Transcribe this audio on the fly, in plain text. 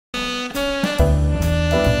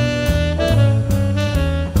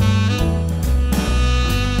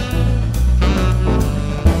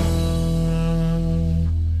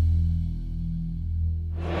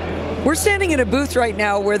We're standing in a booth right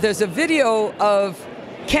now where there's a video of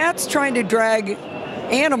cats trying to drag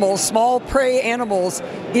animals, small prey animals,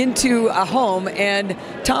 into a home, and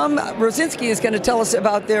Tom Rosinski is going to tell us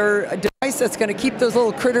about their device that's going to keep those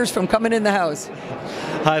little critters from coming in the house.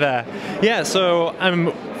 Hi there. Yeah, so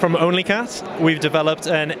I'm from OnlyCat. We've developed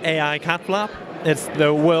an AI CatFlap. It's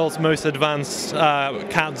the world's most advanced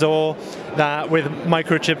cat door that with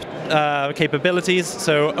microchip capabilities,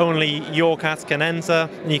 so only your cats can enter.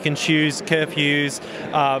 You can choose curfews,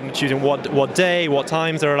 choosing what day, what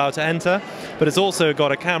times they're allowed to enter. But it's also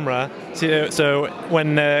got a camera, so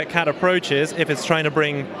when the cat approaches, if it's trying to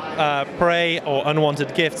bring prey or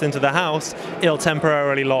unwanted gifts into the house, it'll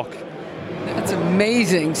temporarily lock. That's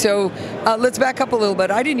amazing. So let's back up a little bit.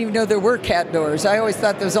 I didn't even know there were cat doors. I always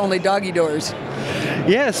thought there was only doggy doors.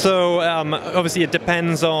 Yeah, so obviously it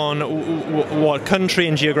depends on what country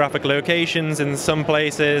and geographic locations. In some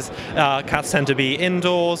places, cats tend to be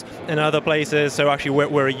indoors. In other places, so actually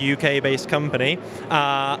we're a UK-based company,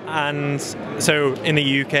 and so in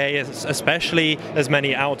the UK especially, there's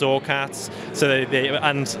many outdoor cats. So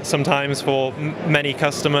and sometimes for many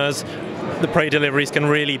customers, the prey deliveries can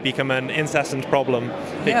really become an incessant problem.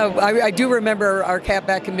 Yeah, I do remember our cat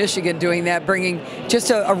back in Michigan doing that, bringing just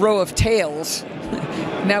a row of tails.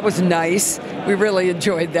 And that was nice. We really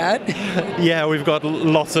enjoyed that. Yeah, we've got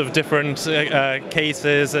lots of different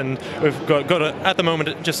cases, and we've got at the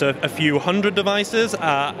moment just a few hundred devices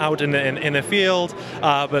out in the field,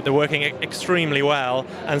 but they're working extremely well.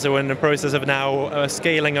 And so we're in the process of now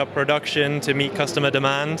scaling up production to meet customer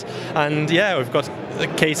demand. And yeah, we've got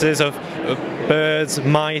cases of birds,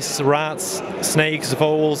 mice, rats, snakes,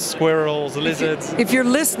 voles, squirrels, lizards. If you're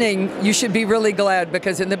listening, you should be really glad,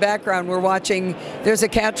 because in the background we're watching, there's a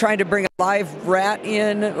cat trying to bring a live rat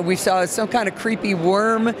in. We saw some kind of creepy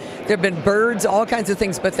worm. There have been birds, all kinds of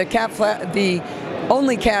things, but the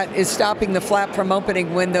OnlyCat is stopping the flap from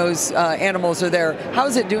opening when those animals are there.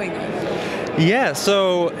 How's it doing that? Yeah,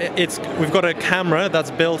 so we've got a camera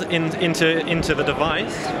that's built into the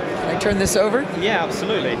device. Can I turn this over? Yeah,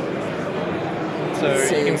 absolutely.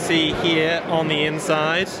 So you can see here on the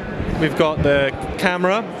inside, we've got the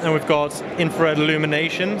camera and we've got infrared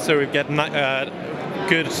illumination, so we get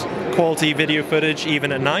good quality video footage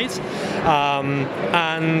even at night.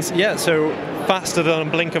 And yeah, so faster than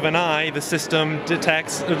a blink of an eye, the system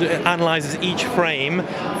analyzes each frame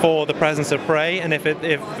for the presence of prey, and if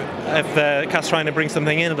the cat's trying to bring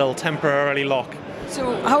something in, it'll temporarily lock.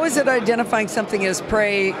 So how is it identifying something as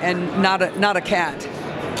prey and not a cat?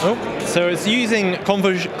 Oh, so it's using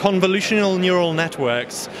convolutional neural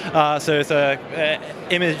networks. So it's a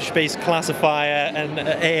image-based classifier and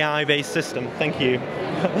AI-based system. Thank you.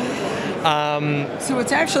 So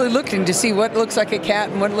it's actually looking to see what looks like a cat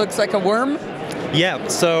and what looks like a worm? Yeah,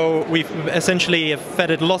 so we've essentially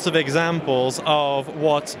fed it lots of examples of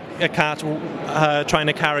what a cat trying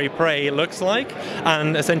to carry prey looks like,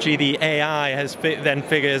 and essentially the AI then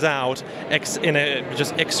figures out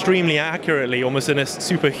just extremely accurately, almost in a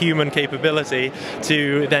superhuman capability,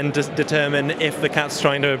 to then determine if the cat's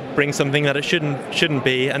trying to bring something that it shouldn't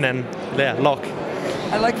be, and then lock.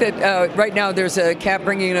 I like that right now there's a cat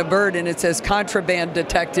bringing in a bird and it says contraband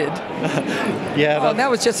detected. Yeah. Oh,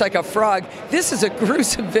 that was just like a frog. This is a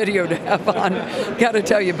gruesome video to have on, gotta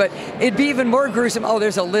tell you, but it'd be even more gruesome. Oh,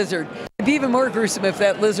 there's a lizard. It'd be even more gruesome if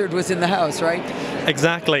that lizard was in the house, right?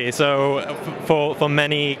 Exactly. So for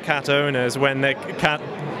many cat owners, when the cat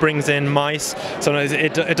brings in mice, sometimes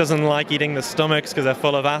it doesn't like eating the stomachs because they're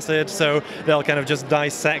full of acid, so they'll kind of just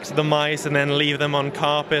dissect the mice and then leave them on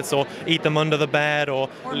carpets or eat them under the bed, or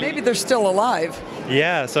maybe they're still alive.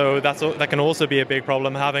 Yeah, so that can also be a big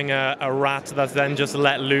problem, having a rat that's then just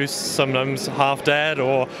let loose, sometimes half dead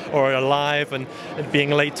or alive, and being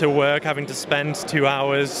late to work, having to spend 2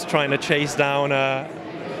 hours trying to chase down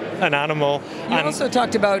an animal. You also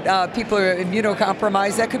talked about people who are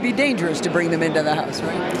immunocompromised. That could be dangerous to bring them into the house,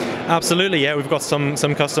 right? Absolutely, yeah. We've got some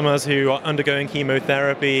customers who are undergoing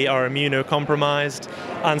chemotherapy, are immunocompromised,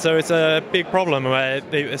 and so it's a big problem where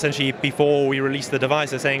they essentially, before we release the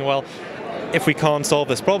device, they're saying, well, if we can't solve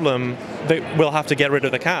this problem, we'll have to get rid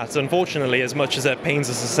of the cats. Unfortunately, as much as it pains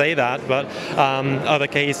us to say that, but other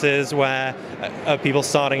cases where people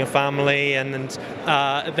starting a family and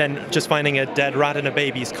then just finding a dead rat in a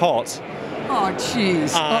baby's cot. Oh, jeez.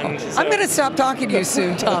 So I'm going to stop talking to you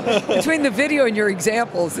soon, Tom. Between the video and your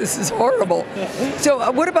examples, this is horrible.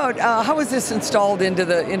 So what about, how is this installed into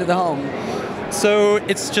the home? So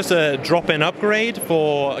it's just a drop-in upgrade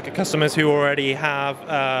for customers who already have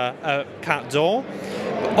a cat door.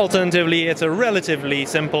 Alternatively, it's a relatively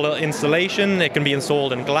simple installation. It can be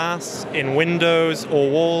installed in glass, in windows or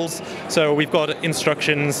walls. So we've got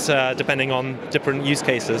instructions depending on different use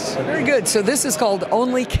cases. Very good. So this is called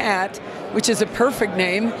OnlyCat, which is a perfect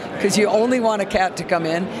name because you only want a cat to come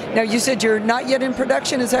in. Now you said you're not yet in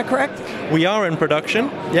production, is that correct? We are in production,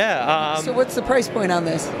 yeah. So what's the price point on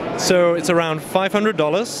this? So it's around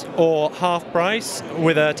 $500 or half price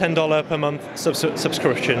with a $10 per month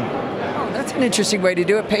subscription. That's an interesting way to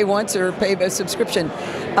do it. Pay once or pay a subscription.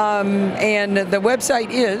 And the website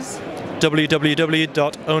is?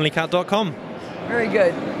 www.onlycat.com. Very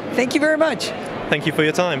good. Thank you very much. Thank you for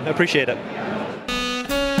your time. Appreciate it.